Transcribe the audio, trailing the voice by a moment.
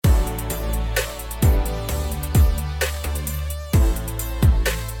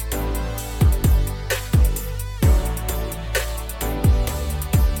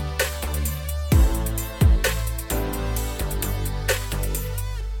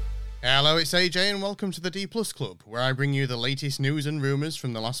Hello, it's AJ and welcome to the D Plus Club, where I bring you the latest news and rumours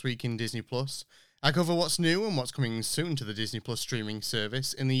from the last week in Disney Plus. I cover what's new and what's coming soon to the Disney Plus streaming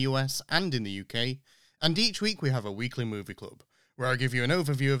service in the US and in the UK, and each week we have a weekly movie club, where I give you an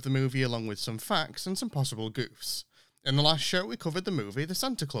overview of the movie along with some facts and some possible goofs. In the last show, we covered the movie The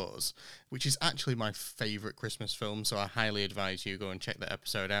Santa Claus, which is actually my favourite Christmas film, so I highly advise you go and check that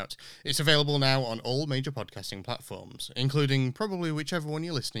episode out. It's available now on all major podcasting platforms, including probably whichever one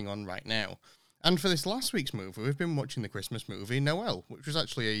you're listening on right now. And for this last week's movie, we've been watching the Christmas movie Noelle, which was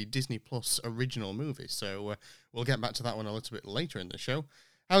actually a Disney Plus original movie, so we'll get back to that one a little bit later in the show.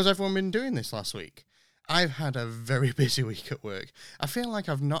 How's everyone been doing this last week? I've had a very busy week at work. I feel like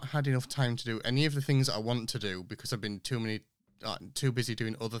I've not had enough time to do any of the things I want to do because I've been too busy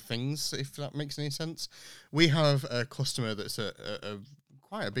doing other things, if that makes any sense. We have a customer that's a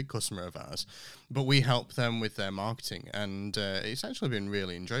quite a big customer of ours, but we help them with their marketing, and it's actually been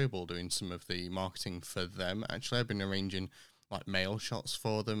really enjoyable doing some of the marketing for them. Actually, I've been arranging like mail shots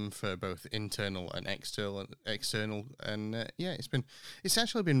for them for both internal and external, and it's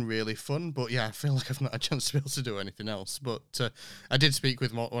actually been really fun. But yeah, I feel like I've not had a chance to be able to do anything else. But I did speak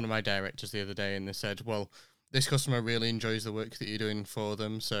with one of my directors the other day, and they said, well, this customer really enjoys the work that you're doing for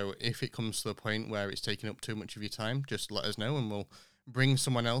them, so if it comes to the point where it's taking up too much of your time, just let us know and we'll bring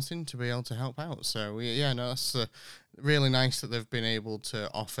someone else in to be able to help out. So yeah, no, that's really nice that they've been able to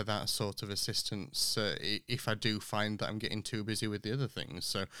offer that sort of assistance if I do find that I'm getting too busy with the other things.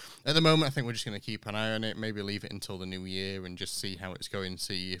 So at the moment, I think we're just going to keep an eye on it, maybe leave it until the new year and just see how it's going,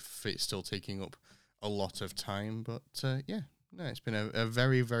 see if it's still taking up a lot of time. But yeah. No, it's been a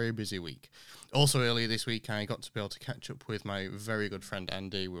very, very busy week. Also, earlier this week, I got to be able to catch up with my very good friend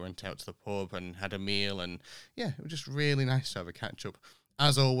Andy. We went out to the pub and had a meal, and yeah, it was just really nice to have a catch-up.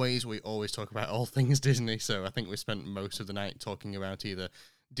 As always, we always talk about all things Disney, so I think we spent most of the night talking about either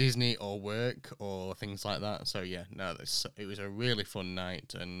Disney or work or things like that. So yeah, no, it was a really fun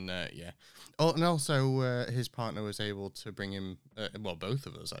night, and yeah. Oh, and also his partner was able to bring him, both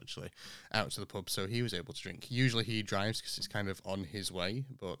of us actually, out to the pub, so he was able to drink. Usually he drives because it's kind of on his way,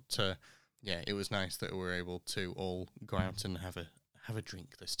 but yeah, it was nice that we were able to all go out and have a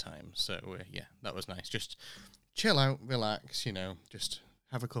drink this time. So yeah, that was nice. Just chill out, relax, just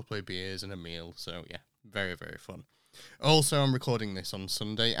have a couple of beers and a meal. So yeah, very, very fun. Also, I'm recording this on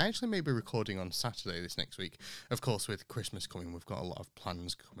Sunday. I actually may be recording on Saturday this next week. Of course, with Christmas coming, we've got a lot of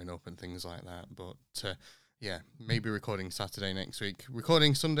plans coming up and things like that. But yeah, maybe recording Saturday next week.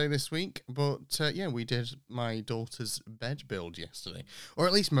 Recording Sunday this week. But yeah, we did my daughter's bed build yesterday. Or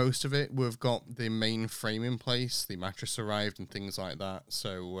at least most of it. We've got the main frame in place. The mattress arrived and things like that.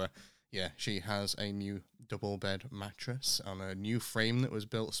 So yeah, she has a new double bed mattress on a new frame that was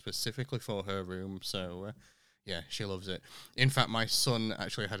built specifically for her room. So yeah, she loves it. In fact, my son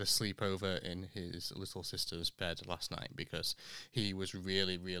actually had a sleepover in his little sister's bed last night because he was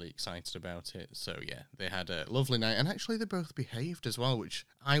really, really excited about it. So yeah, they had a lovely night, and actually they both behaved as well, which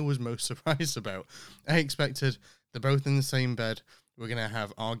I was most surprised about. I expected they're both in the same bed. We're going to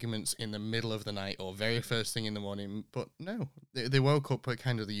have arguments in the middle of the night or very first thing in the morning, but no, they woke up at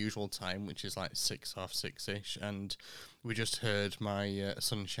kind of the usual time, which is like 6:30-ish, and we just heard my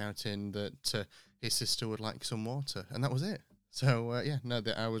son shouting that his sister would like some water, and that was it. So yeah, no,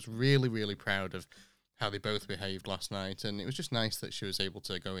 I was really, really proud of how they both behaved last night, and it was just nice that she was able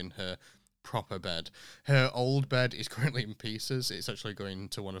to go in her proper bed. Her old bed is currently in pieces. It's actually going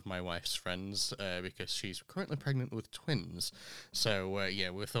to one of my wife's friends because she's currently pregnant with twins. So yeah,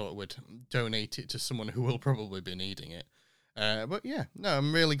 we thought we'd donate it to someone who will probably be needing it. But yeah, no,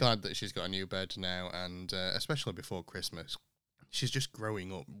 I'm really glad that she's got a new bed now, and especially before Christmas. She's just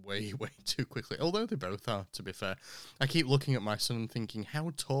growing up way, way too quickly. Although they both are, to be fair. I keep looking at my son and thinking, how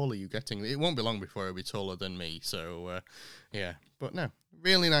tall are you getting? It won't be long before he'll be taller than me. So, yeah. But no,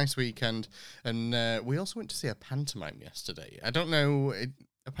 really nice weekend. And we also went to see a pantomime yesterday. I don't know,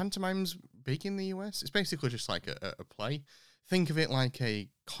 a pantomime's big in the US? It's basically just like a play. Think of it like a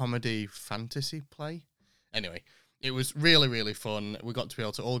comedy fantasy play. Anyway, it was really, really fun. We got to be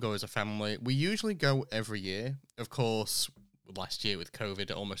able to all go as a family. We usually go every year. Of course, last year with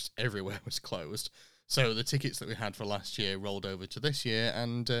COVID, almost everywhere was closed. So the tickets that we had for last year rolled over to this year,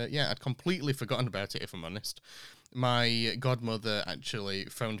 and yeah, I'd completely forgotten about it, if I'm honest. My godmother actually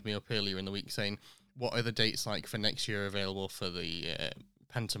phoned me up earlier in the week saying, what are the dates like for next year available for the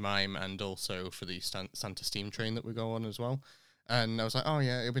pantomime and also for the Santa Steam Train that we go on as well? And I was like, oh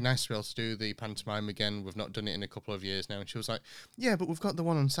yeah, it'd be nice to be able to do the pantomime again. We've not done it in a couple of years now. And she was like, yeah, but we've got the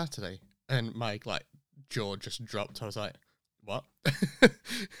one on Saturday. And my jaw just dropped. I was like, What?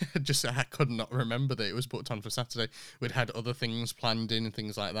 I could not remember that it was booked on for Saturday. We'd had other things planned in and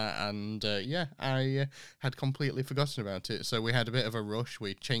things like that, and I had completely forgotten about it. So we had a bit of a rush.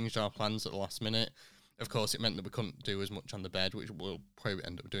 We changed our plans at the last minute. Of course, it meant that we couldn't do as much on the bed, which we'll probably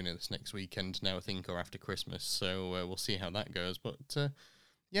end up doing it this next weekend now, I think, or after Christmas. So we'll see how that goes. But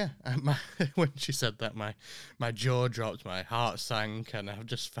when she said that, my jaw dropped, my heart sank, and I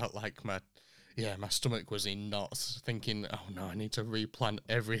just felt like my stomach was in knots, thinking, oh no, I need to replan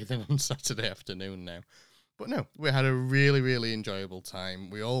everything on Saturday afternoon now. But no, we had a really, really enjoyable time.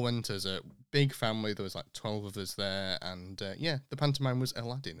 We all went as a big family. There was like 12 of us there. And the pantomime was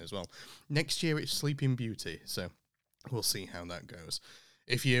Aladdin as well. Next year it's Sleeping Beauty. So we'll see how that goes.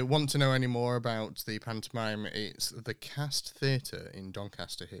 If you want to know any more about the pantomime, it's the Cast Theatre in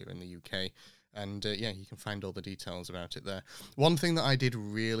Doncaster here in the UK. And you can find all the details about it there. One thing that I did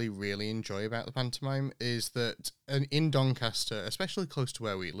really, really enjoy about the pantomime is that in Doncaster, especially close to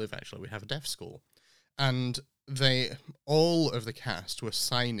where we live, actually, we have a deaf school. And all of the cast were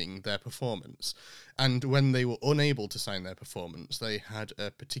signing their performance. And when they were unable to sign their performance, they had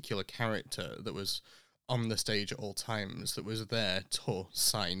a particular character that was on the stage at all times that was there to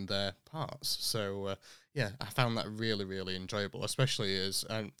sign their parts. So, I found that really, really enjoyable, especially as,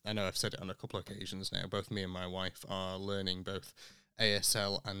 I know I've said it on a couple of occasions now, both me and my wife are learning both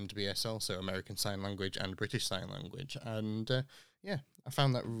ASL and BSL, so American Sign Language and British Sign Language, and I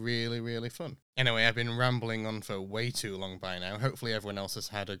found that really, really fun. Anyway, I've been rambling on for way too long by now. Hopefully everyone else has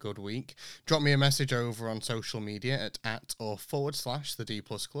had a good week. Drop me a message over on social media at or / the D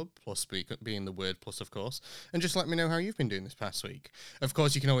Plus Club, plus being the word plus, of course, and just let me know how you've been doing this past week. Of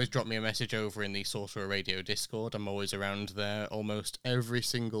course, you can always drop me a message over in the Sorcerer Radio Discord. I'm always around there almost every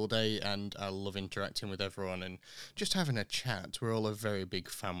single day, and I love interacting with everyone and just having a chat. We're all a very big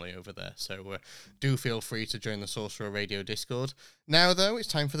family over there, so do feel free to join the Sorcerer Radio Discord. Now, though, it's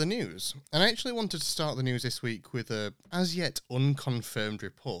time for the news. And I actually wanted to start the news this week with a as-yet unconfirmed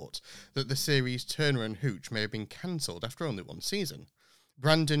report that the series Turner and Hooch may have been cancelled after only one season.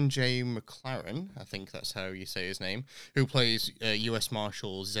 Brandon J. McLaren, I think that's how you say his name, who plays US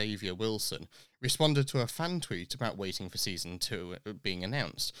Marshal Xavier Wilson, responded to a fan tweet about waiting for Season 2 being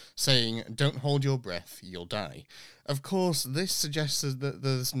announced, saying, "Don't hold your breath, you'll die." Of course, this suggests that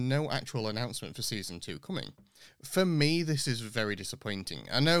there's no actual announcement for Season 2 coming. For me, this is very disappointing.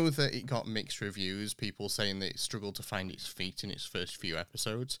 I know that it got mixed reviews, people saying that it struggled to find its feet in its first few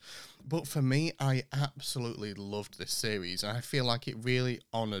episodes, but for me, I absolutely loved this series, and I feel like it really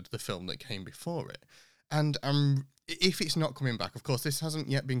honoured the film that came before it. And if it's not coming back, of course, this hasn't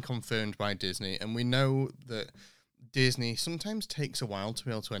yet been confirmed by Disney, and we know that Disney sometimes takes a while to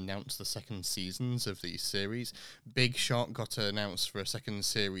be able to announce the second seasons of these series. Big Shot got announced for a second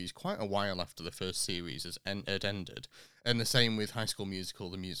series quite a while after the first series had ended. And the same with High School Musical,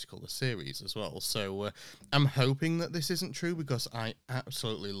 the series as well. So I'm hoping that this isn't true because I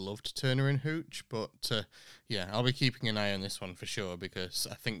absolutely loved Turner and Hooch. But I'll be keeping an eye on this one for sure because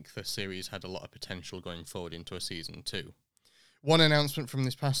I think the series had a lot of potential going forward into a season 2. One announcement from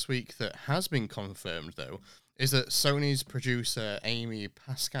this past week that has been confirmed, though, is that Sony's producer Amy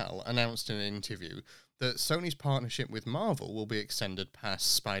Pascal announced in an interview that Sony's partnership with Marvel will be extended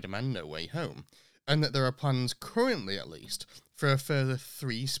past Spider-Man No Way Home, and that there are plans, currently at least, for a further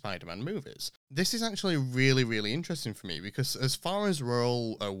 3 Spider-Man movies. This is actually really, really interesting for me, because as far as we're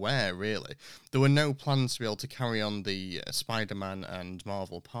all aware, really, there were no plans to be able to carry on the Spider-Man and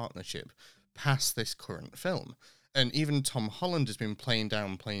Marvel partnership past this current film. And even Tom Holland has been playing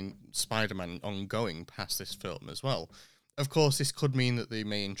Spider-Man ongoing past this film as well. Of course, this could mean that they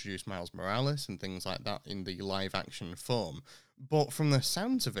may introduce Miles Morales and things like that in the live-action form. But from the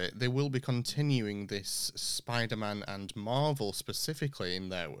sounds of it, they will be continuing this Spider-Man and Marvel specifically, in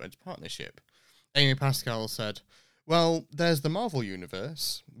their words, partnership. Amy Pascal said, "Well, there's the Marvel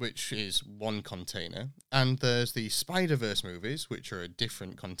Universe, which is one container, and there's the Spider-Verse movies, which are a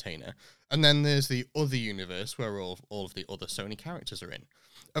different container, and then there's the other universe where all of the other Sony characters are in."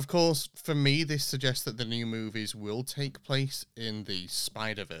 Of course, for me, this suggests that the new movies will take place in the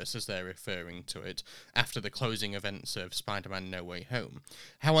Spider-Verse, as they're referring to it, after the closing events of Spider-Man No Way Home.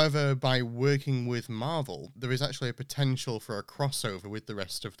 However, by working with Marvel, there is actually a potential for a crossover with the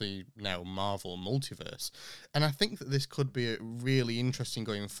rest of the now Marvel multiverse. And I think that this could be really interesting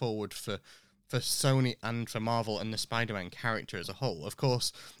going forward for Sony and for Marvel and the Spider-Man character as a whole. Of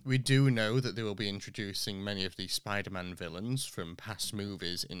course, we do know that they will be introducing many of the Spider-Man villains from past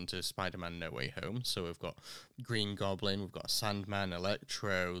movies into Spider-Man No Way Home. So we've got Green Goblin, we've got Sandman,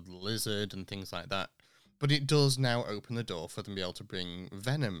 Electro, Lizard, and things like that. But it does now open the door for them to be able to bring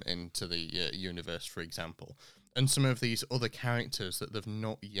Venom into the universe, for example. and some of these other characters that they've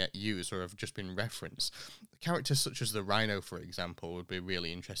not yet used or have just been referenced. Characters such as the Rhino, for example, would be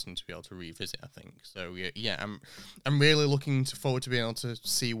really interesting to be able to revisit, I think. So yeah, I'm really looking forward to being able to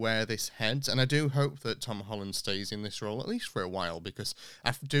see where this heads, and I do hope that Tom Holland stays in this role at least for a while, because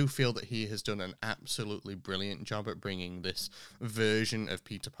I do feel that he has done an absolutely brilliant job at bringing this version of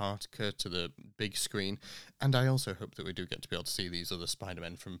Peter Parker to the big screen, and I also hope that we do get to be able to see these other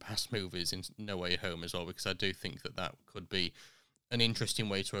Spider-Men from past movies in No Way Home as well, because I do think that could be an interesting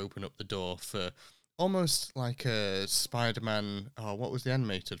way to open up the door for almost like a Spider-Man. Oh, what was the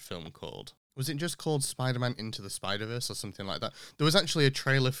animated film called? Was it just called Spider-Man Into the Spider-Verse or something like that? There was actually a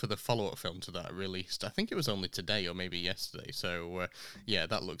trailer for the follow-up film to that released. I think it was only today or maybe yesterday. So, yeah,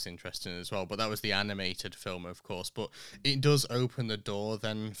 that looks interesting as well. But that was the animated film, of course. But it does open the door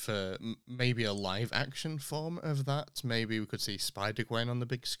then for maybe a live-action form of that. Maybe we could see Spider-Gwen on the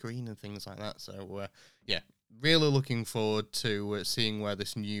big screen and things like that. So, yeah. Really looking forward to seeing where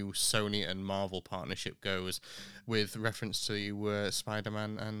this new Sony and Marvel partnership goes with reference to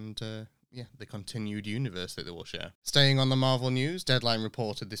Spider-Man and the continued universe that they will share. Staying on the Marvel news, Deadline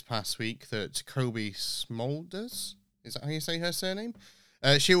reported this past week that Kobe Smulders, is that how you say her surname?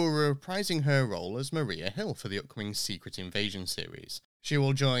 She will be reprising her role as Maria Hill for the upcoming Secret Invasion series. She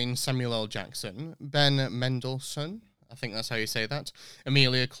will join Samuel L. Jackson, Ben Mendelsohn, I think that's how you say that,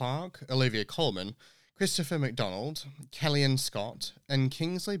 Emilia Clarke, Olivia Colman, Christopher McDonald, Kellyanne Scott, and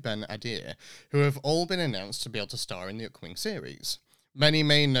Kingsley Ben-Adir, who have all been announced to be able to star in the upcoming series. Many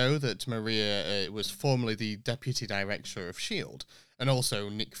may know that Maria was formerly the Deputy Director of S.H.I.E.L.D., and also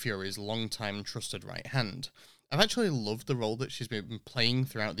Nick Fury's longtime trusted right hand. I've actually loved the role that she's been playing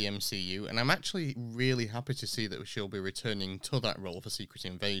throughout the MCU, and I'm actually really happy to see that she'll be returning to that role for Secret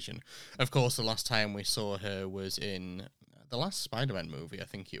Invasion. Of course, the last time we saw her was in the last Spider-Man movie, I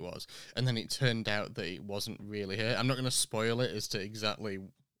think it was, and then it turned out that it wasn't really her. I'm not going to spoil it as to exactly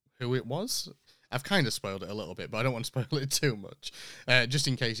who it was. I've kind of spoiled it a little bit, but I don't want to spoil it too much, just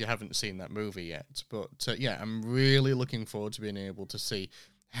in case you haven't seen that movie yet. But yeah, I'm really looking forward to being able to see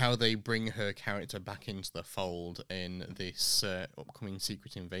how they bring her character back into the fold in this upcoming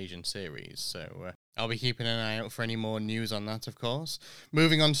Secret Invasion series. So I'll be keeping an eye out for any more news on that, of course.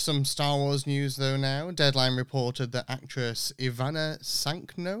 Moving on to some Star Wars news, though, now. Deadline reported that actress Ivana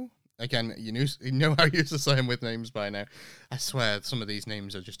Sankno, again, you know how used to say them with names by now. I swear, some of these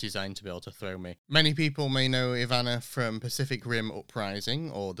names are just designed to be able to throw me. Many people may know Ivana from Pacific Rim Uprising,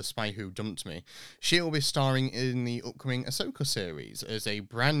 or The Spy Who Dumped Me. She will be starring in the upcoming Ahsoka series as a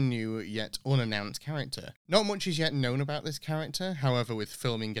brand new yet unannounced character. Not much is yet known about this character, however, with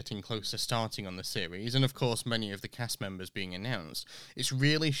filming getting close to starting on the series, and of course many of the cast members being announced, it's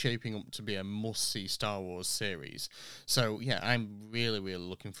really shaping up to be a must-see Star Wars series. So yeah, I'm really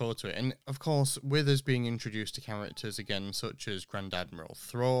looking forward to it. And of course, with us being introduced to characters again, such as Grand Admiral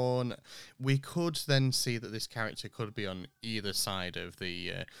Thrawn, we could then see that this character could be on either side of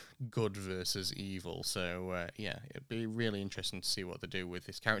the good versus evil. So yeah, it'd be really interesting to see what they do with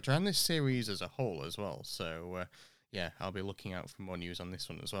this character and this series as a whole as well. So yeah, I'll be looking out for more news on this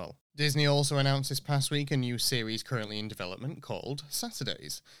one as well. Disney also announced this past week a new series currently in development called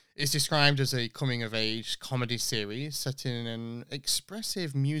Saturdays. It's described as a coming-of-age comedy series set in an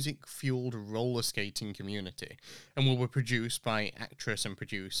expressive music-fueled roller skating community, and will be produced by actress and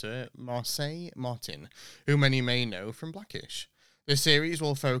producer Marseille Martin, who many may know from Blackish. The series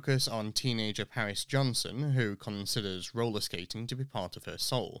will focus on teenager Paris Johnson, who considers roller skating to be part of her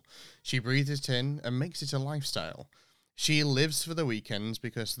soul. She breathes it in and makes it a lifestyle. She lives for the weekends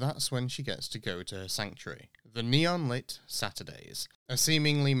because that's when she gets to go to her sanctuary, the neon-lit Saturdays, a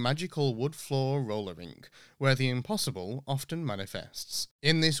seemingly magical wood floor roller rink, where the impossible often manifests.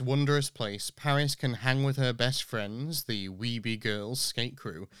 In this wondrous place, Paris can hang with her best friends, the Weeby Girls skate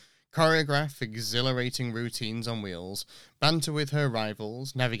crew, choreograph exhilarating routines on wheels, banter with her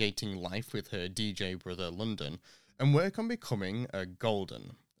rivals, navigating life with her DJ brother London, and work on becoming a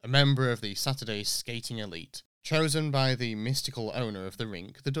Golden, a member of the Saturday skating elite, chosen by the mystical owner of the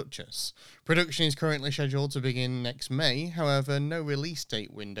rink, the Duchess. Production is currently scheduled to begin next May, however, no release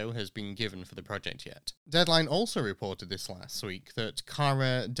date window has been given for the project yet. Deadline also reported this last week that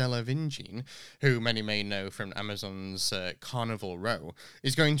Cara Delevingne, who many may know from Amazon's Carnival Row,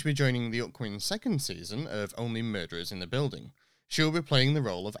 is going to be joining the upcoming second season of Only Murderers in the Building. She will be playing the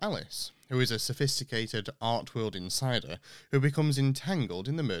role of Alice, who is a sophisticated art world insider who becomes entangled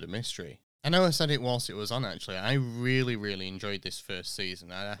in the murder mystery. I know I said it whilst it was on, actually. I really enjoyed this first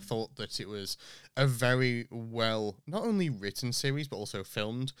season, and I thought that it was a very well, not only written series, but also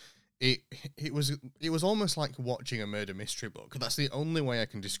filmed. It it was almost like watching a murder mystery book. That's the only way I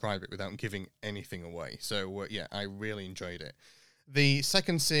can describe it without giving anything away. So yeah, I really enjoyed it. The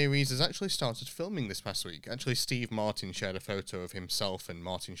second series has actually started filming this past week. Actually, Steve Martin shared a photo of himself and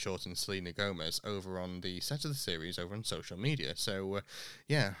Martin Short and Selena Gomez over on the set of the series over on social media. So,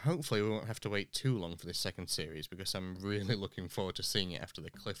 yeah, hopefully we won't have to wait too long for this second series because I'm really looking forward to seeing it after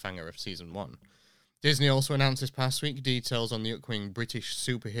the cliffhanger of Season 1. Disney also announced this past week details on the upcoming British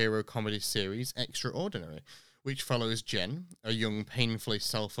superhero comedy series Extraordinary, which follows Jen, a young, painfully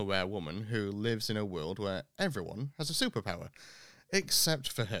self-aware woman who lives in a world where everyone has a superpower. Except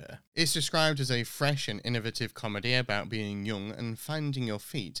for her. It's described as a fresh and innovative comedy about being young and finding your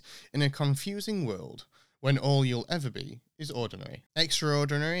feet in a confusing world when all you'll ever be is ordinary.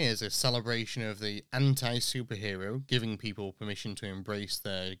 Extraordinary is a celebration of the anti-superhero, giving people permission to embrace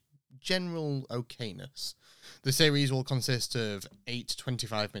their general okayness. The series will consist of 8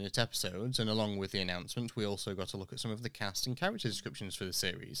 25-minute episodes, and along with the announcement, we also got to look at some of the cast and character descriptions for the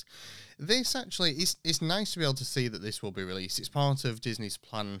series. This actually, it's nice to be able to see that this will be released. It's part of Disney's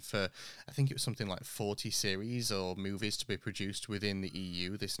plan for, I think it was something like 40 series or movies to be produced within the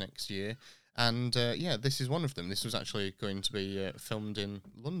EU this next year. And yeah, this is one of them. This was actually going to be filmed in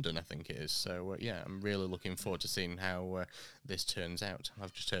London, I think it is. So yeah, I'm really looking forward to seeing how this turns out.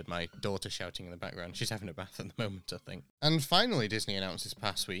 I've just heard my daughter shouting in the background. She's having a bath at the moment, I think. And finally, Disney announced this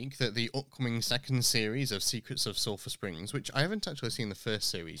past week that the upcoming second series of Secrets of Sulphur Springs, which I haven't actually seen the first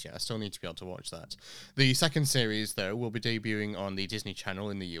series yet, I still need to be able to watch that. The second series, though, will be debuting on the Disney Channel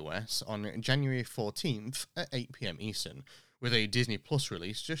in the US on January 14th at 8 p.m. Eastern, with a Disney Plus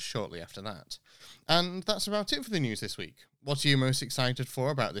release just shortly after that. And that's about it for the news this week. What are you most excited for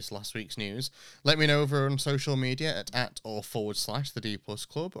about this last week's news? Let me know over on social media at or / the D Plus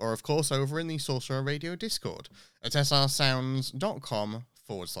Club, or of course over in the Sorcerer Radio Discord at srsounds.com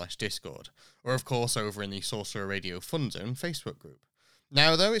 / Discord, or of course over in the Sorcerer Radio Fun Zone Facebook group.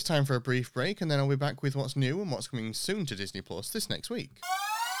 Now though, it's time for a brief break, and then I'll be back with what's new and what's coming soon to Disney Plus this next week.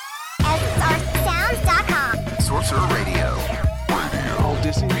 srsounds.com. Sorcerer Radio. All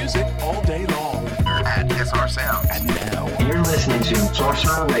Disney music all day long. At SR Sounds. And now, You're listening to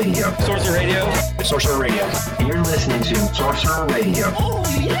Sorcerer Radio. Sorcerer Radio. Sorcerer Radio. You're listening to Sorcerer Radio. Oh,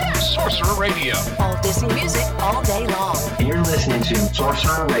 yeah! Sorcerer Radio. All Disney music all day long. You're listening to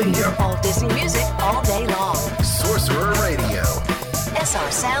Sorcerer Radio. All Disney music all day long. Sorcerer Radio.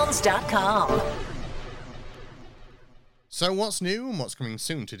 srsounds.com. So what's new and what's coming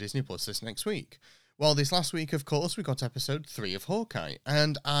soon to Disney Plus this next week? Well, this last week, of course, we got episode 3 of Hawkeye,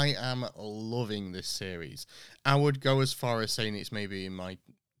 and I am loving this series. I would go as far as saying it's maybe in my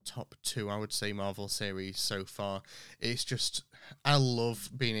top 2, I would say, Marvel series so far. It's just, I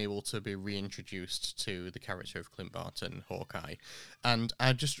love being able to be reintroduced to the character of Clint Barton, Hawkeye, and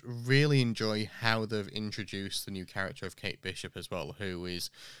I just really enjoy how they've introduced the new character of Kate Bishop as well, who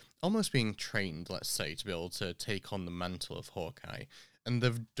is almost being trained, let's say, to be able to take on the mantle of Hawkeye. And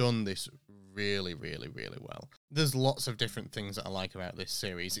they've done this really, really, really well. There's lots of different things that I like about this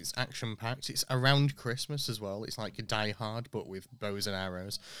series. It's action-packed. It's around Christmas as well. It's like Die Hard, but with bows and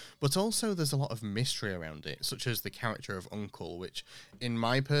arrows. But also there's a lot of mystery around it, such as the character of Uncle, which, in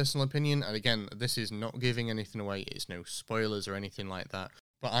my personal opinion, and again, this is not giving anything away, it's no spoilers or anything like that,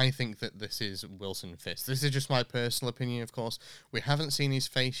 but I think that this is Wilson Fisk. This is just my personal opinion, of course. We haven't seen his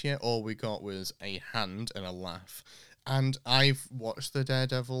face yet. All we got was a hand and a laugh. And I've watched the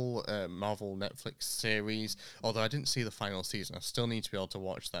Daredevil Marvel Netflix series, although I didn't see the final season. I still need to be able to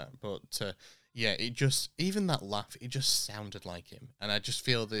watch that. But yeah, it just, even that laugh, it just sounded like him. And I just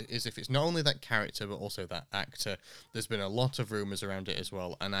feel that as if it's not only that character, but also that actor. There's been a lot of rumours around it as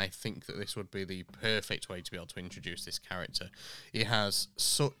well, and I think that this would be the perfect way to be able to introduce this character. He has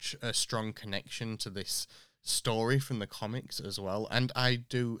such a strong connection to this story from the comics as well, and I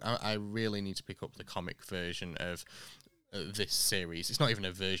really need to pick up the comic version of this series. It's not even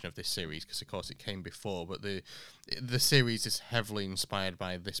a version of this series because of course it came before, but the series is heavily inspired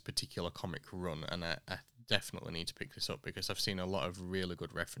by this particular comic run, and I definitely need to pick this up because I've seen a lot of really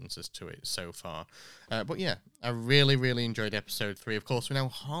good references to it so far. But yeah, I really, really enjoyed episode 3. Of course, we're now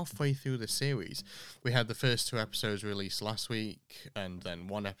halfway through the series. We had the first 2 episodes released last week, and then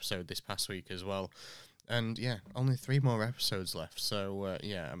 1 episode this past week as well. And yeah, only 3 more episodes left. So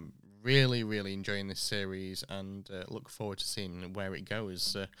yeah, I'm really, really enjoying this series and look forward to seeing where it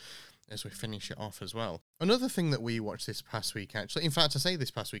goes as we finish it off as well. Another thing that we watched this past week, actually, in fact, I say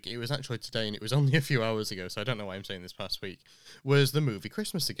this past week, it was actually today and it was only a few hours ago, so I don't know why I'm saying this past week, was the movie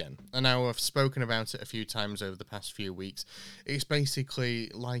Christmas Again. And now I've spoken about it a few times over the past few weeks. It's basically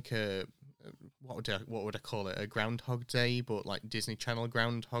like a what would I call it? A Groundhog Day, but like Disney Channel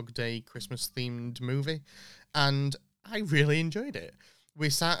Groundhog Day Christmas themed movie, and I really enjoyed it. We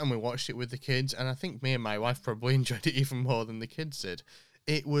sat and we watched it with the kids, and I think me and my wife probably enjoyed it even more than the kids did.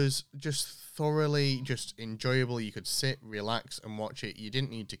 It was just thoroughly just enjoyable. You could sit, relax, and watch it. You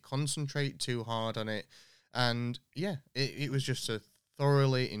didn't need to concentrate too hard on it. And yeah, it was just a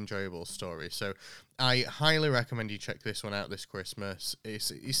thoroughly enjoyable story. So I highly recommend you check this one out this Christmas.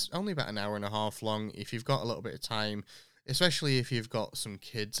 It's only about an hour and a half long. If you've got a little bit of time, especially if you've got some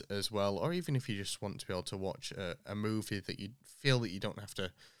kids as well, or even if you just want to be able to watch a movie that you feel that you don't have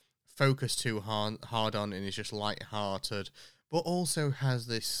to focus too hard on and is just light-hearted, but also has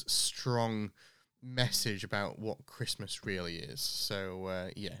this strong message about what Christmas really is. So,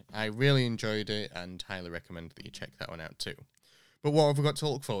 yeah, I really enjoyed it and highly recommend that you check that one out too. But what have we got to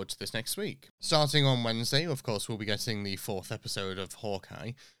look forward to this next week? Starting on Wednesday, of course, we'll be getting the 4th episode of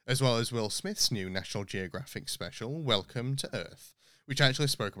Hawkeye, as well as Will Smith's new National Geographic special, Welcome to Earth, which I actually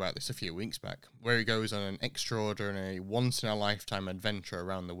spoke about this a few weeks back, where he goes on an extraordinary, once-in-a-lifetime adventure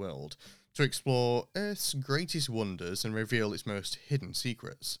around the world to explore Earth's greatest wonders and reveal its most hidden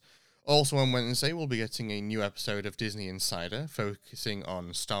secrets. Also on Wednesday, we'll be getting a new episode of Disney Insider, focusing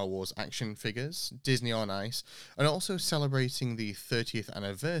on Star Wars action figures, Disney on Ice, and also celebrating the 30th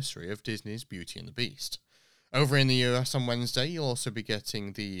anniversary of Disney's Beauty and the Beast. Over in the US on Wednesday, you'll also be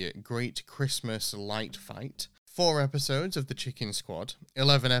getting the Great Christmas Light Fight, 4 episodes of The Chicken Squad,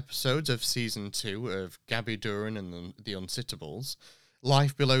 11 episodes of Season 2 of Gabby Duran and the Unsittables,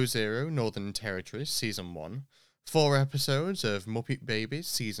 Life Below Zero, Northern Territories, Season 1, 4 episodes of Muppet Babies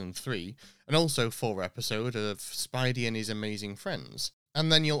Season 3, and also 4 episodes of Spidey and His Amazing Friends.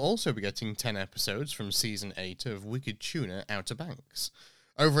 And then you'll also be getting 10 episodes from Season 8 of Wicked Tuna Outer Banks.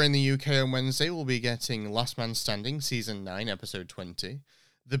 Over in the UK on Wednesday, we'll be getting Last Man Standing Season 9, Episode 20,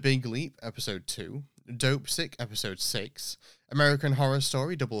 The Big Leap, Episode 2, Dope Sick, Episode 6, American Horror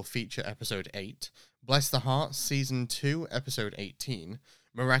Story Double Feature, Episode 8, Bless the Heart Season 2, Episode 18,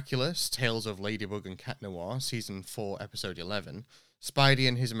 Miraculous, Tales of Ladybug and Cat Noir, Season 4, Episode 11, Spidey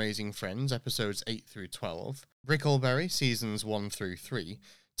and His Amazing Friends, Episodes 8 through 12, Brickleberry, Seasons 1 through 3,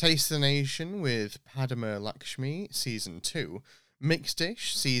 Taste the Nation with Padma Lakshmi, Season 2, Mixed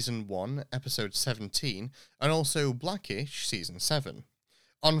Dish, Season 1, Episode 17, and also Blackish, Season 7.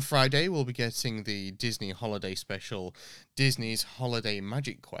 On Friday, we'll be getting the Disney holiday special, Disney's Holiday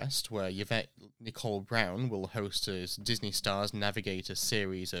Magic Quest, where Yvette Nicole Brown will host as Disney stars navigate a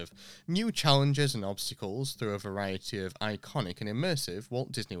series of new challenges and obstacles through a variety of iconic and immersive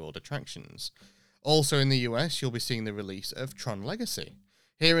Walt Disney World attractions. Also in the US, you'll be seeing the release of Tron Legacy.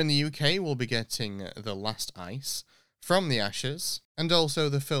 Here in the UK, we'll be getting The Last Ice, From the Ashes, and also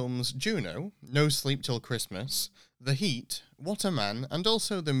the films Juno, No Sleep Till Christmas, The Heat, What a Man, and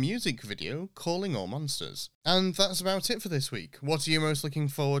also the music video Calling All Monsters. And that's about it for this week. What are you most looking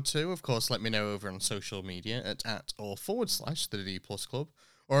forward to? Of course, let me know over on social media at or / the D Plus Club,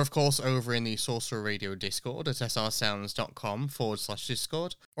 or of course over in the Sorcerer Radio Discord at srsounds.com /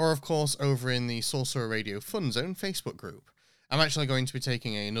 Discord, or of course over in the Sorcerer Radio Fun Zone Facebook group. I'm actually going to be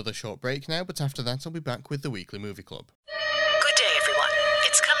taking another short break now, but after that I'll be back with the Weekly Movie Club. Good day, everyone.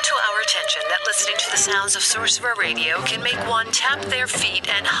 It's come to our attention that listening to the sounds of Sorcerer Radio can make one tap their feet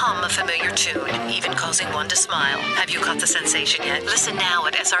and hum a familiar tune, even causing one to smile. Have you caught the sensation yet? Listen now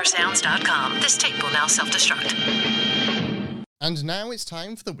at srsounds.com. This tape will now self-destruct. And now it's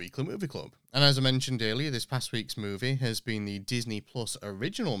time for the Weekly Movie Club. And as I mentioned earlier, this past week's movie has been the Disney Plus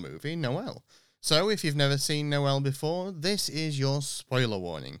original movie, Noelle. So if you've never seen Noelle before, this is your spoiler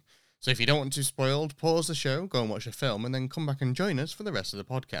warning. So if you don't want to be spoiled, pause the show, go and watch the film, and then come back and join us for the rest of the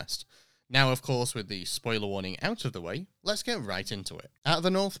podcast. Now, of course, with the spoiler warning out of the way, let's get right into it. At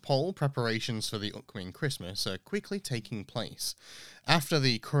the North Pole, preparations for the upcoming Christmas are quickly taking place. After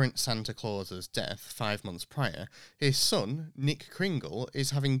the current Santa Claus's death 5 months prior, his son, Nick Kringle,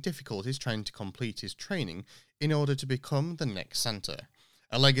 is having difficulties trying to complete his training in order to become the next Santa.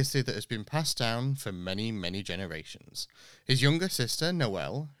 A legacy that has been passed down for many, many generations. His younger sister,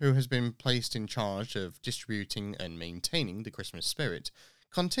 Noelle, who has been placed in charge of distributing and maintaining the Christmas spirit,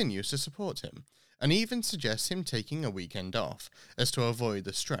 continues to support him, and even suggests him taking a weekend off, as to avoid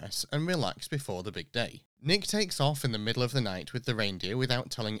the stress and relax before the big day. Nick takes off in the middle of the night with the reindeer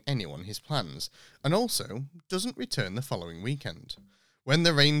without telling anyone his plans, and also doesn't return the following weekend. When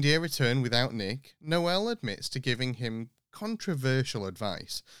the reindeer return without Nick, Noelle admits to giving him controversial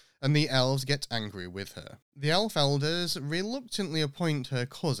advice, and the elves get angry with her. The elf elders reluctantly appoint her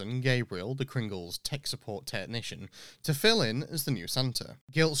cousin, Gabriel, the Kringle's tech support technician, to fill in as the new Santa.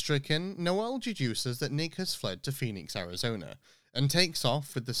 Guilt-stricken, Noelle deduces that Nick has fled to Phoenix, Arizona, and takes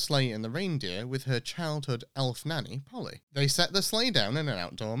off with the sleigh and the reindeer with her childhood elf nanny, Polly. They set the sleigh down in an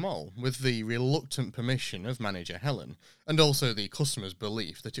outdoor mall, with the reluctant permission of manager Helen, and also the customer's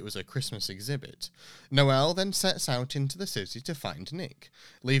belief that it was a Christmas exhibit. Noelle then sets out into the city to find Nick,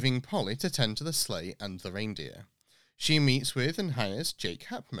 leaving Polly to tend to the sleigh and the reindeer. She meets with and hires Jake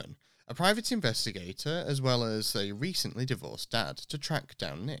Hapman, a private investigator as well as a recently divorced dad, to track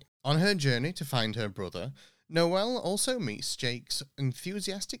down Nick. On her journey to find her brother, Noelle also meets Jake's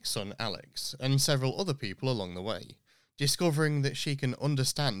enthusiastic son Alex and several other people along the way, discovering that she can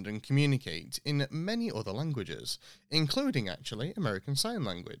understand and communicate in many other languages, including actually American Sign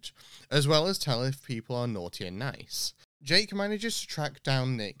Language, as well as tell if people are naughty and nice. Jake manages to track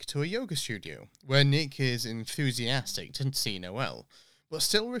down Nick to a yoga studio, where Nick is enthusiastic to see Noelle, but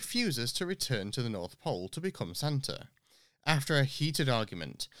still refuses to return to the North Pole to become Santa. After a heated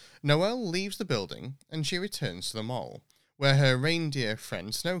argument, Noelle leaves the building and she returns to the mall, where her reindeer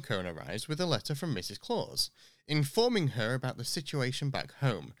friend Snowcone arrives with a letter from Mrs. Claus, informing her about the situation back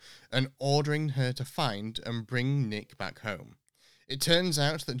home and ordering her to find and bring Nick back home. It turns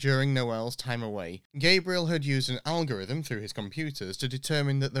out that during Noelle's time away, Gabriel had used an algorithm through his computers to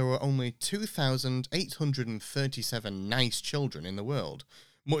determine that there were only 2,837 nice children in the world,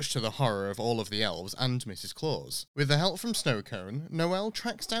 much to the horror of all of the elves and Mrs. Claus. With the help from Snowcone, Noelle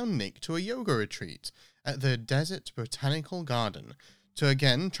tracks down Nick to a yoga retreat at the Desert Botanical Garden to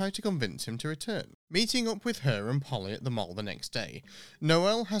again try to convince him to return. Meeting up with her and Polly at the mall the next day,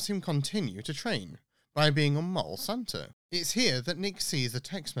 Noelle has him continue to train by being a mall Santa. It's here that Nick sees a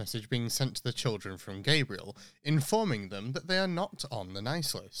text message being sent to the children from Gabriel, informing them that they are not on the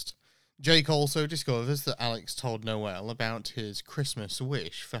nice list. Jake also discovers that Alex told Noelle about his Christmas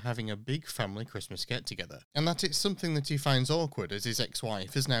wish for having a big family Christmas get-together, and that it's something that he finds awkward as his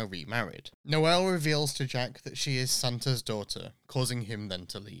ex-wife is now remarried. Noelle reveals to Jack that she is Santa's daughter, causing him then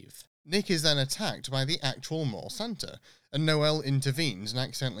to leave. Nick is then attacked by the actual mall Santa, and Noelle intervenes and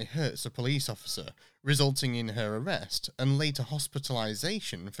accidentally hurts a police officer, resulting in her arrest and later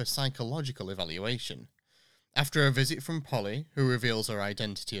hospitalization for psychological evaluation. After a visit from Polly, who reveals her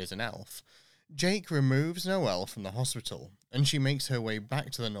identity as an elf, Jake removes Noelle from the hospital, and she makes her way back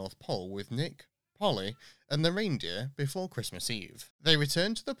to the North Pole with Nick, Polly, and the reindeer before Christmas Eve. They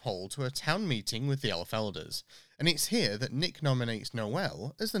return to the pole to a town meeting with the elf elders, and it's here that Nick nominates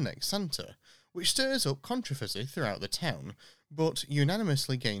Noelle as the next Santa, which stirs up controversy throughout the town, but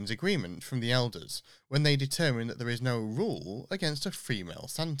unanimously gains agreement from the elders when they determine that there is no rule against a female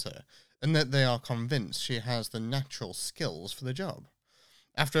Santa, and that they are convinced she has the natural skills for the job.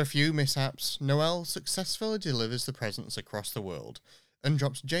 After a few mishaps, Noelle successfully delivers the presents across the world, and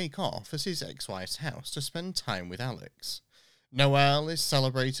drops Jake off at his ex-wife's house to spend time with Alex. Noelle is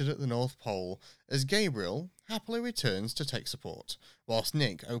celebrated at the North Pole as Gabriel happily returns to tech support, whilst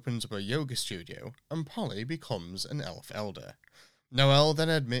Nick opens up a yoga studio and Polly becomes an elf elder. Noelle then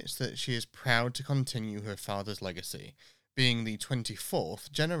admits that she is proud to continue her father's legacy, being the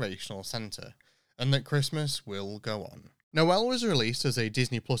 24th generational Santa, and that Christmas will go on. Noelle was released as a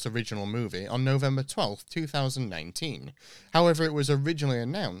Disney Plus original movie on November 12, 2019. However, it was originally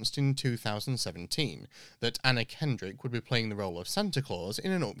announced in 2017 that Anna Kendrick would be playing the role of Santa Claus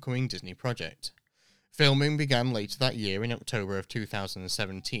in an upcoming Disney project. Filming began later that year in October of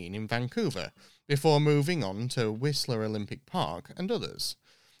 2017 in Vancouver, before moving on to Whistler Olympic Park and others.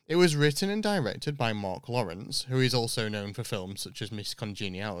 It was written and directed by Mark Lawrence, who is also known for films such as Miss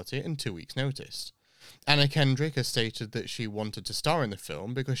Congeniality and 2 Weeks' Notice. Anna Kendrick has stated that she wanted to star in the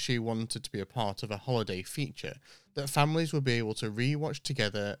film because she wanted to be a part of a holiday feature that families would be able to re-watch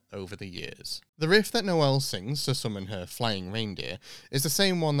together over the years. The riff that Noelle sings to summon her flying reindeer is the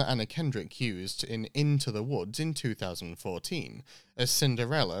same one that Anna Kendrick used in Into the Woods in 2014, as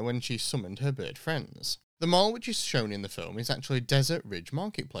Cinderella when she summoned her bird friends. The mall which is shown in the film is actually Desert Ridge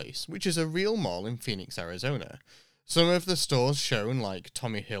Marketplace, which is a real mall in Phoenix, Arizona. Some of the stores shown, like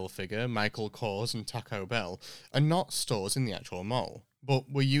Tommy Hilfiger, Michael Kors, and Taco Bell, are not stores in the actual mall,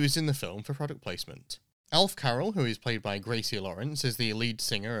 but were used in the film for product placement. Elf Carol, who is played by Gracie Lawrence, is the lead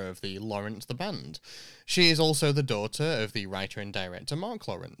singer of the Lawrence the Band. She is also the daughter of the writer and director Mark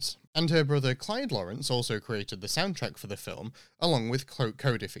Lawrence, and her brother Clyde Lawrence also created the soundtrack for the film, along with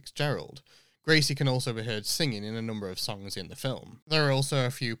Cody Fitzgerald. Gracie can also be heard singing in a number of songs in the film. There are also a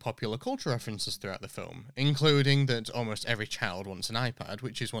few popular culture references throughout the film, including that almost every child wants an iPad,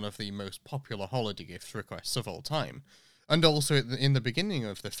 which is one of the most popular holiday gift requests of all time. And also in the beginning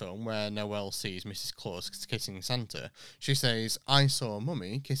of the film, where Noelle sees Mrs. Claus kissing Santa, she says, "I saw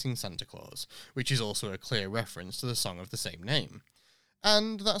Mummy kissing Santa Claus," which is also a clear reference to the song of the same name.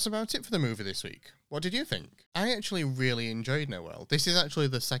 And that's about it for the movie this week. What did you think? I actually really enjoyed Noelle. This is actually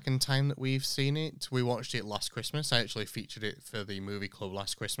the second time that we've seen it. We watched it last Christmas. I actually featured it for the movie club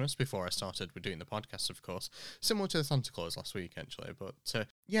last Christmas before I started with doing the podcast, of course. Similar to the Santa Claus last week, actually. But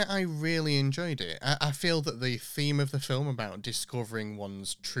yeah, I really enjoyed it. I feel that the theme of the film about discovering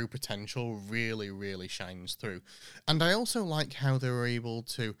one's true potential really, really shines through. And I also like how they were able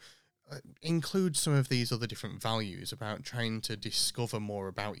to include some of these other different values about trying to discover more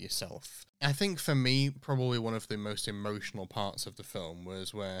about yourself. I think for me, probably one of the most emotional parts of the film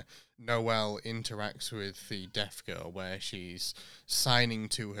was where Noelle interacts with the deaf girl, where she's signing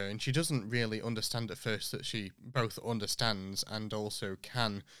to her, and she doesn't really understand at first that she both understands and also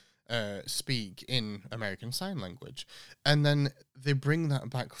can speak in American Sign Language. And then they bring that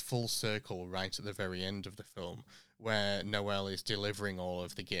back full circle right at the very end of the film, where Noelle is delivering all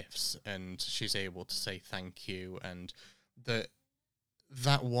of the gifts and she's able to say thank you, and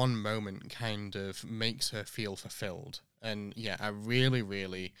that one moment kind of makes her feel fulfilled. And yeah, I really,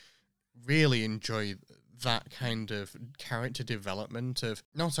 really, really enjoy that kind of character development of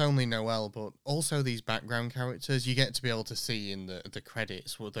not only Noelle, but also these background characters. You get to be able to see in the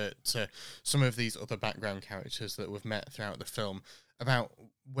credits that some of these other background characters that we've met throughout the film about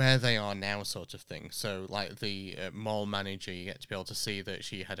where they are now, sort of thing. So, like the mall manager, you get to be able to see that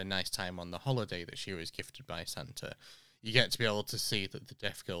she had a nice time on the holiday that she was gifted by Santa. You get to be able to see that the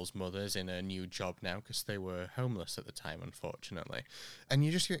deaf girl's mother's in a new job now because they were homeless at the time, unfortunately. And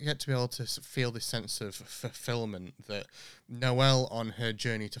you just get to be able to feel this sense of fulfillment that Noelle, on her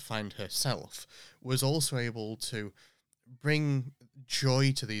journey to find herself, was also able to bring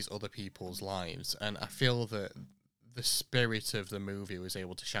joy to these other people's lives. And I feel that the spirit of the movie was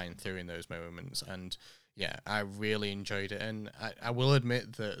able to shine through in those moments. And yeah, I really enjoyed it. And I will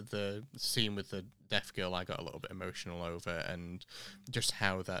admit that the scene with the deaf girl I got a little bit emotional over, and just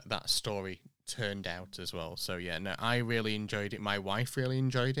how that story turned out as well. So yeah, no, I really enjoyed it. My wife really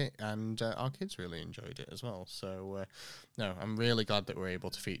enjoyed it, and our kids really enjoyed it as well. So no, I'm really glad that we're able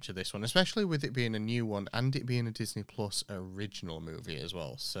to feature this one, especially with it being a new one and it being a Disney Plus original movie as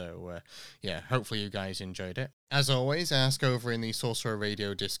well. So yeah, hopefully you guys enjoyed it. As always, I ask over in the Sorcerer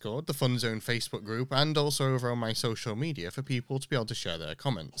Radio Discord, the Fun Zone Facebook group, and also over on my social media for people to be able to share their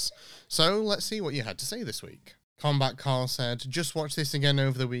comments. So let's see what you had to say this week. Combat Carl said, just watch this again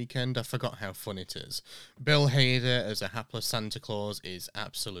over the weekend, I forgot how fun it is. Bill Hader as a hapless Santa Claus is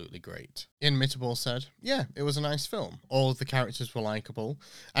absolutely great. Inimitable said, yeah, it was a nice film. All of the characters were likeable.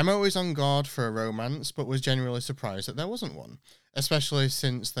 I'm always on guard for a romance, but was genuinely surprised that there wasn't one, especially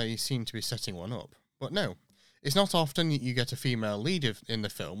since they seem to be setting one up. But no, it's not often you get a female lead in the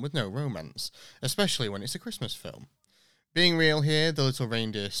film with no romance, especially when it's a Christmas film. Being real here, the little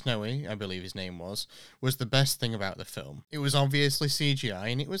reindeer Snowy, I believe his name was the best thing about the film. It was obviously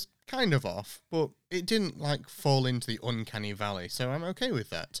CGI and it was kind of off, but it didn't fall into the uncanny valley, so I'm okay with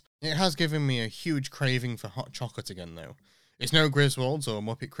that. It has given me a huge craving for hot chocolate again though. It's no Griswolds or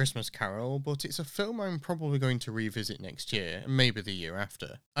Muppet Christmas Carol, but it's a film I'm probably going to revisit next year, and maybe the year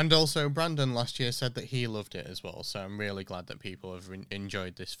after. And also, Brandon last year said that he loved it as well, so I'm really glad that people have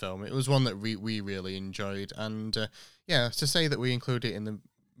enjoyed this film. It was one that we really enjoyed, and yeah, to say that we include it in the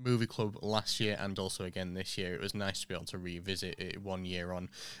movie club last year and also again this year, it was nice to be able to revisit it 1 year on,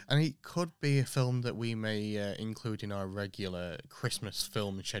 and it could be a film that we may include in our regular Christmas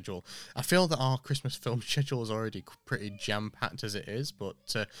film schedule. I feel that our Christmas film schedule is already pretty jam-packed as it is,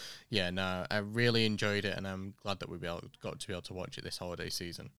 but yeah, no, I really enjoyed it and I'm glad that we got to be able to watch it this holiday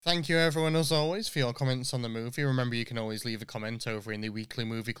season. Thank you everyone as always for your comments on the movie. Remember, you can always leave a comment over in the weekly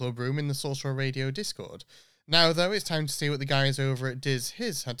movie club room in the Sorcerer Radio Discord. Now, though, it's time to see what the guys over at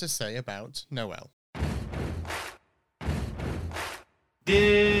His had to say about Noelle.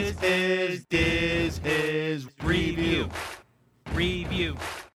 His review.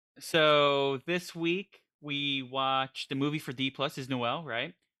 So this week we watched the movie for D+ is Noelle,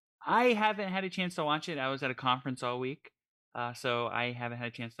 right? I haven't had a chance to watch it. I was at a conference all week, so I haven't had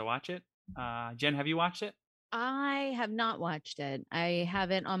a chance to watch it. Jen, have you watched it? I have not watched it. I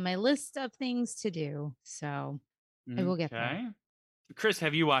have it on my list of things to do, so I will get there. Chris,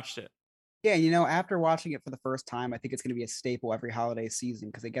 have you watched it? Yeah, after watching it for the first time, I think it's going to be a staple every holiday season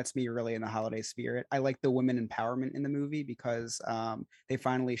because it gets me really in the holiday spirit. I like the women empowerment in the movie because they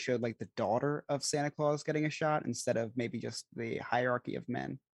finally showed the daughter of Santa Claus getting a shot instead of maybe just the hierarchy of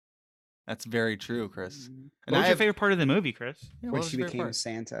men. That's very true, Chris. And what was your favorite part of the movie, Chris? Yeah, when she became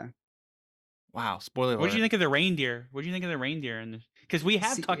Santa. Wow, spoiler alert. What did you think of the reindeer? What did you think of the reindeer? Because we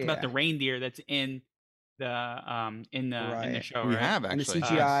have talked about the reindeer that's in in the Right. show, We right? have And the actually.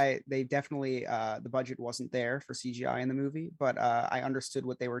 CGI, they definitely the budget wasn't there for CGI in the movie, but I understood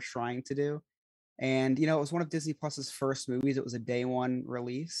what they were trying to do. And it was one of Disney Plus's first movies. It was a day one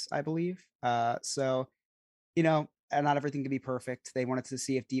release, I believe. So and not everything can be perfect. They wanted to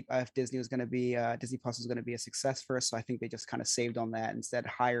see if Disney was going to be Disney Plus was going to be a success first. So I think they just kind of saved on that. Instead,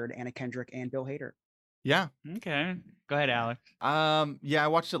 hired Anna Kendrick and Bill Hader. Yeah. Okay. Go ahead, Alex. Yeah, I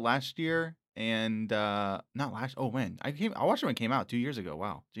watched it last year and not last. Oh man, I watched it when it came out 2 years ago.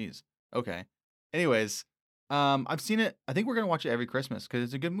 Wow, jeez. Okay. Anyways, I've seen it. I think we're gonna watch it every Christmas because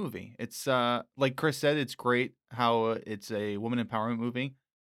it's a good movie. It's like Chris said, it's great how it's a woman empowerment movie.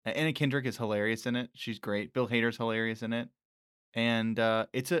 Anna Kendrick is hilarious in it. She's great. Bill Hader's hilarious in it, and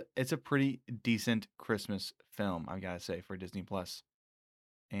it's a pretty decent Christmas film, I gotta say, for Disney Plus.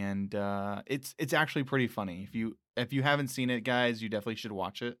 And it's actually pretty funny. If you haven't seen it, guys, you definitely should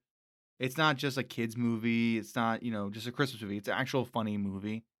watch it. It's not just a kids movie. It's not just a Christmas movie. It's an actual funny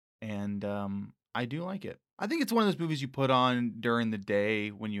movie, and I do like it. I think it's one of those movies you put on during the day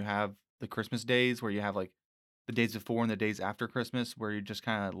when you have the Christmas days, where you have like the days before and the days after Christmas, where you're just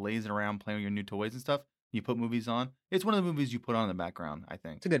kind of lazing around playing with your new toys and stuff. You put movies on. It's one of the movies you put on in the background, I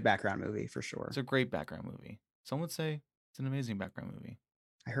think. It's a good background movie for sure. It's a great background movie. Some would say it's an amazing background movie.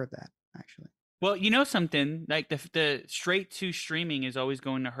 I heard that actually. Well, something like the straight to streaming is always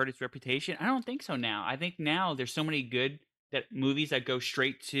going to hurt its reputation. I don't think so now. I think now there's so many good movies that go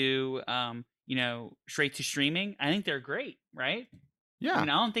straight to straight to streaming. I think they're great, right? Yeah. I mean,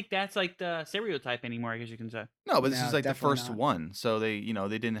 I don't think that's like the stereotype anymore, I guess you can say. No, but this No, is like the definitely first not. one. So they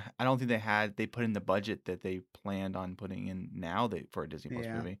didn't, I don't think they put in the budget that they planned on putting in now for a Disney Plus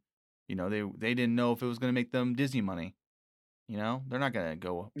Yeah. movie. They didn't know if it was going to make them Disney money. They're not going to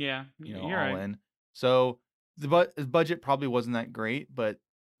go, Yeah, all you're right. in. So the budget probably wasn't that great, but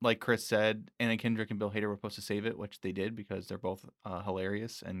like Chris said, Anna Kendrick and Bill Hader were supposed to save it, which they did because they're both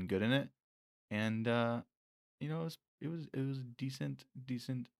hilarious and good in it. And it was a decent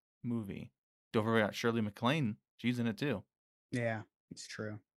movie. Don't forget about Shirley MacLaine. She's in it too. Yeah, it's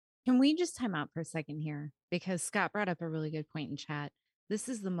true. Can we just time out for a second here? Because Scott brought up a really good point in chat. This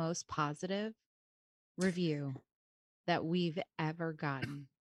is the most positive review that we've ever gotten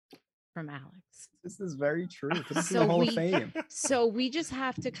from Alex. This is very true. This is So the Hall we- of Fame. So we just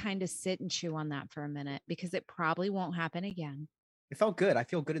have to kind of sit and chew on that for a minute because it probably won't happen again. It felt good. I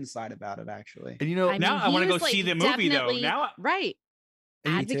feel good inside about it actually. And Now I he wanna go was, see the movie, though. definitely- Now right.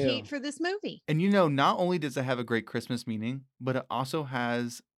 And me Advocate too. for this movie. And not only does it have a great Christmas meaning, but it also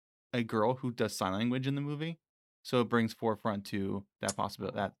has a girl who does sign language in the movie. So it brings forefront to that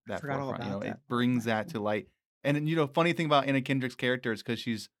possibility. That forgot all forefront, about it that. brings that to light. And funny thing about Anna Kendrick's character is because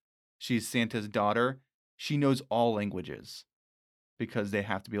she's Santa's daughter, she knows all languages because they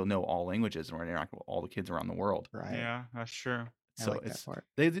have to be able to know all languages and interact with all the kids around the world. Right. Yeah, that's true. I So like it's that part.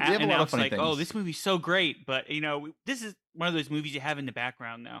 they have a And lot of Alex funny like, things. oh, this movie's so great, but this is one of those movies you have in the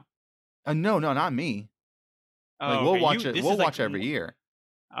background now. No, not me. Oh, Like we'll okay. watch You- it. this We'll is like watch it every m- year.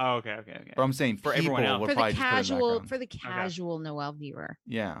 Oh, okay. But I'm saying For people everyone else. would For the probably just put it in casual, background. for the casual Noelle viewer.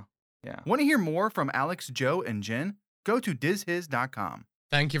 Yeah. Want to hear more from Alex, Joe, and Jen? Go to dizhiz.com.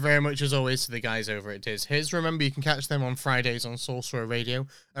 Thank you very much, as always, to the guys over at Diz His. Remember, you can catch them on Fridays on Sorcerer Radio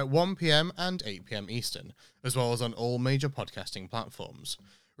at 1 p.m. and 8 p.m. Eastern, as well as on all major podcasting platforms.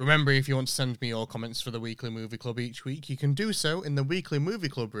 Remember, if you want to send me your comments for the Weekly Movie Club each week, you can do so in the Weekly Movie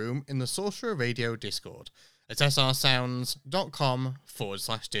Club room in the Sorcerer Radio Discord at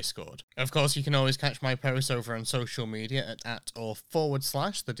srsounds.com/Discord. Of course, you can always catch my posts over on social media at or /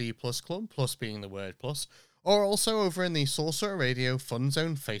 the D Plus Club, plus being the word plus, or also over in the Sorcerer Radio Fun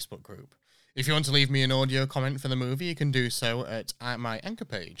Zone Facebook group. If you want to leave me an audio comment for the movie, you can do so at my Anchor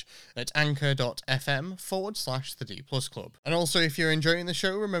page at anchor.fm / the D Plus Club. And also, if you're enjoying the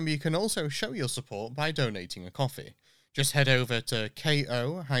show, remember you can also show your support by donating a coffee. Just head over to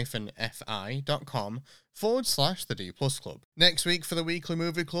ko-fi.com / the D Plus Club. Next week for the Weekly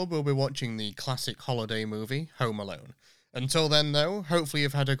Movie Club, we'll be watching the classic holiday movie, Home Alone. Until then, though, hopefully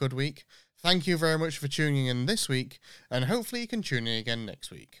you've had a good week. Thank you very much for tuning in this week, and hopefully you can tune in again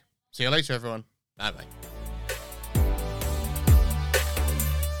next week. See you later, everyone. Bye-bye.